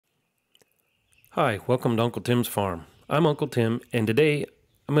Hi, welcome to Uncle Tim's Farm. I'm Uncle Tim, and today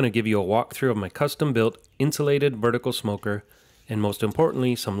I'm going to give you a walkthrough of my custom-built insulated vertical smoker, and most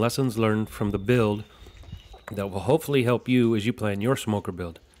importantly, some lessons learned from the build that will hopefully help you as you plan your smoker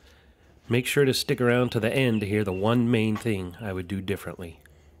build. Make sure to stick around to the end to hear the one main thing I would do differently.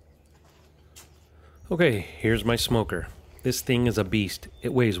 Okay, here's my smoker. This thing is a beast.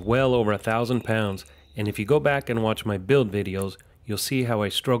 It weighs well over 1,000 pounds, and if you go back and watch my build videos, you'll see how I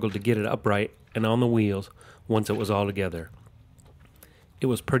struggled to get it upright and on the wheels once it was all together. It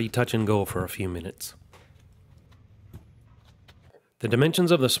was pretty touch and go for a few minutes. The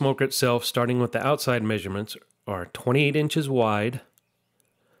dimensions of the smoker itself, starting with the outside measurements, are 28 inches wide,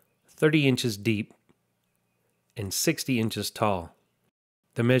 30 inches deep, and 60 inches tall.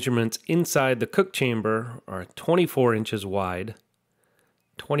 The measurements inside the cook chamber are 24 inches wide,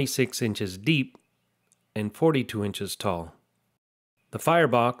 26 inches deep, and 42 inches tall. The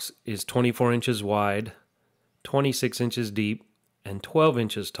firebox is 24 inches wide, 26 inches deep, and 12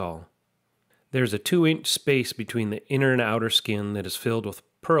 inches tall. There's a 2-inch space between the inner and outer skin that is filled with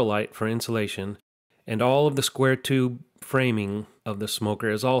perlite for insulation, and all of the square tube framing of the smoker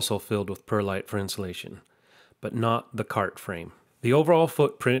is also filled with perlite for insulation, but not the cart frame. The overall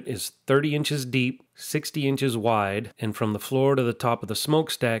footprint is 30 inches deep, 60 inches wide, and from the floor to the top of the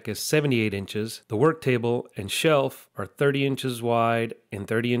smokestack is 78 inches. The work table and shelf are 30 inches wide and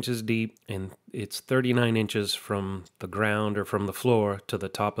 30 inches deep, and it's 39 inches from the ground or from the floor to the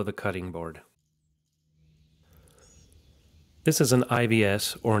top of the cutting board. This is an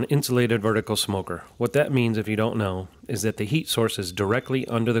IVS, or an insulated vertical smoker. What that means, if you don't know, is that the heat source is directly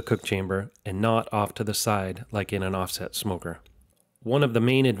under the cook chamber and not off to the side like in an offset smoker. One of the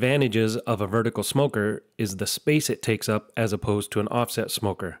main advantages of a vertical smoker is the space it takes up as opposed to an offset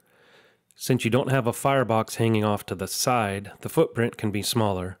smoker. Since you don't have a firebox hanging off to the side, the footprint can be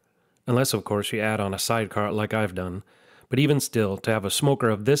smaller, unless of course you add on a side cart like I've done. But even still, to have a smoker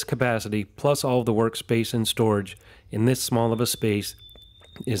of this capacity plus all of the workspace and storage in this small of a space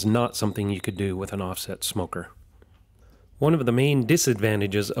is not something you could do with an offset smoker. One of the main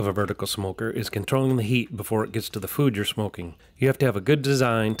disadvantages of a vertical smoker is controlling the heat before it gets to the food you're smoking. You have to have a good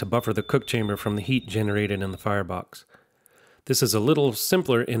design to buffer the cook chamber from the heat generated in the firebox. This is a little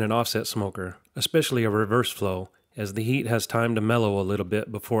simpler in an offset smoker, especially a reverse flow, as the heat has time to mellow a little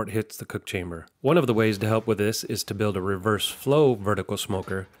bit before it hits the cook chamber. One of the ways to help with this is to build a reverse flow vertical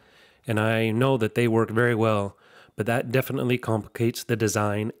smoker, and I know that they work very well, but that definitely complicates the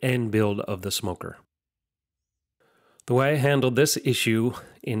design and build of the smoker. The way I handled this issue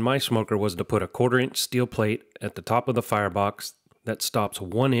in my smoker was to put a 1/4-inch steel plate at the top of the firebox that stops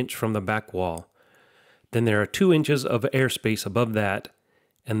 1 inch from the back wall. Then there are 2 inches of airspace above that,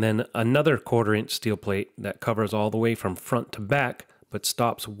 and then another 1/4-inch steel plate that covers all the way from front to back but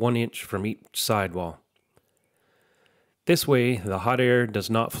stops 1 inch from each side wall. This way, the hot air does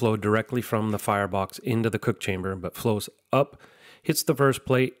not flow directly from the firebox into the cook chamber, but flows up, hits the first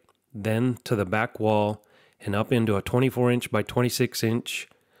plate, then to the back wall, and up into a 24-inch by 26-inch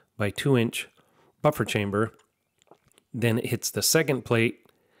by 2-inch buffer chamber. Then it hits the second plate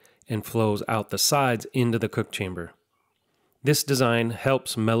and flows out the sides into the cook chamber. This design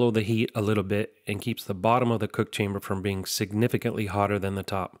helps mellow the heat a little bit and keeps the bottom of the cook chamber from being significantly hotter than the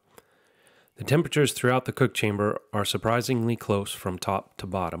top. The temperatures throughout the cook chamber are surprisingly close from top to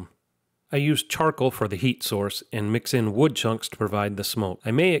bottom. I use charcoal for the heat source and mix in wood chunks to provide the smoke.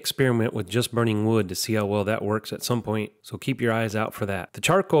 I may experiment with just burning wood to see how well that works at some point, so keep your eyes out for that. The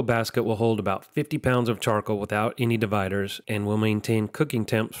charcoal basket will hold about 50 pounds of charcoal without any dividers and will maintain cooking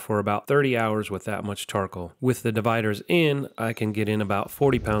temps for about 30 hours with that much charcoal. With the dividers in, I can get in about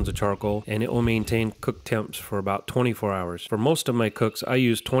 40 pounds of charcoal and it will maintain cook temps for about 24 hours. For most of my cooks, I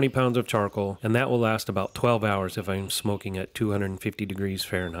use 20 pounds of charcoal, and that will last about 12 hours if I'm smoking at 250 degrees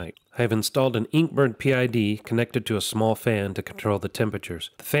Fahrenheit. I have installed an Inkbird PID connected to a small fan to control the temperatures.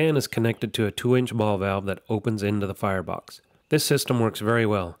 The fan is connected to a 2-inch ball valve that opens into the firebox. This system works very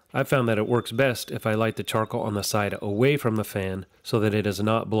well. I found that it works best if I light the charcoal on the side away from the fan so that it is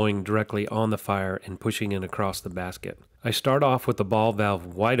not blowing directly on the fire and pushing it across the basket. I start off with the ball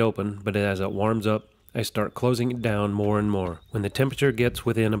valve wide open, but as it warms up, I start closing it down more and more. When the temperature gets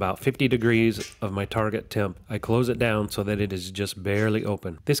within about 50 degrees of my target temp, I close it down so that it is just barely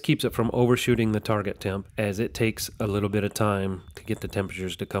open. This keeps it from overshooting the target temp, as it takes a little bit of time to get the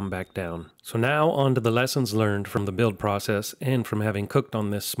temperatures to come back down. So now on to the lessons learned from the build process and from having cooked on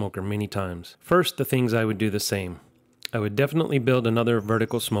this smoker many times. First, the things I would do the same. I would definitely build another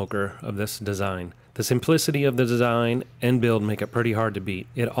vertical smoker of this design. The simplicity of the design and build make it pretty hard to beat.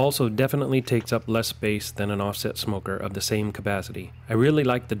 It also definitely takes up less space than an offset smoker of the same capacity. I really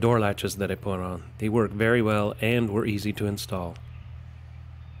like the door latches that I put on. They work very well and were easy to install.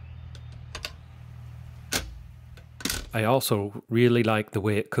 I also really like the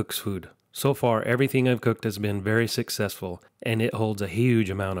way it cooks food. So far, everything I've cooked has been very successful, and it holds a huge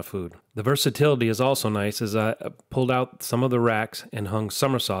amount of food. The versatility is also nice, as I pulled out some of the racks and hung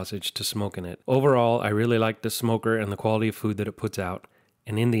summer sausage to smoke in it. Overall, I really like the smoker and the quality of food that it puts out,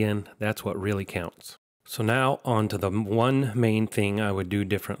 and in the end, that's what really counts. So now on to the one main thing I would do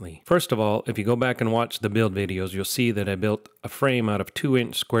differently. First of all, if you go back and watch the build videos, you'll see that I built a frame out of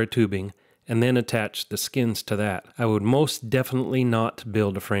 2-inch square tubing and then attach the skins to that. I would most definitely not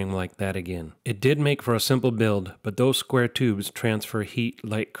build a frame like that again. It did make for a simple build, but those square tubes transfer heat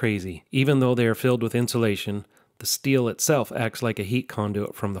like crazy. Even though they are filled with insulation, the steel itself acts like a heat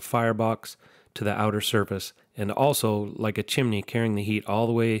conduit from the firebox to the outer surface, and also like a chimney carrying the heat all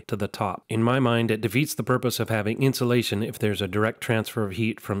the way to the top. In my mind, it defeats the purpose of having insulation if there's a direct transfer of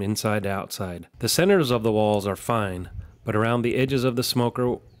heat from inside to outside. The centers of the walls are fine, but around the edges of the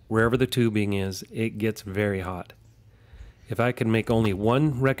smoker, wherever the tubing is, it gets very hot. If I could make only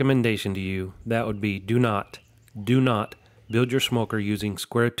one recommendation to you, that would be do not build your smoker using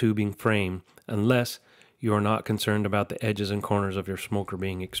square tubing frame unless you are not concerned about the edges and corners of your smoker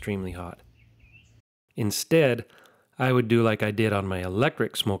being extremely hot. Instead, I would do like I did on my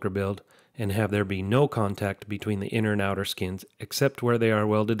electric smoker build and have there be no contact between the inner and outer skins except where they are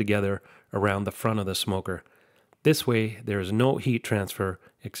welded together around the front of the smoker. This way, there is no heat transfer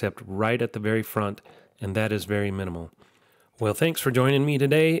except right at the very front, and that is very minimal. Well, thanks for joining me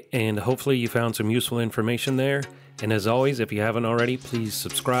today, and hopefully you found some useful information there. And as always, if you haven't already, please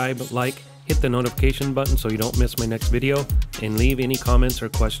subscribe, like, hit the notification button so you don't miss my next video, and leave any comments or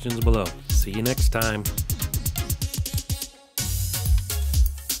questions below. See you next time.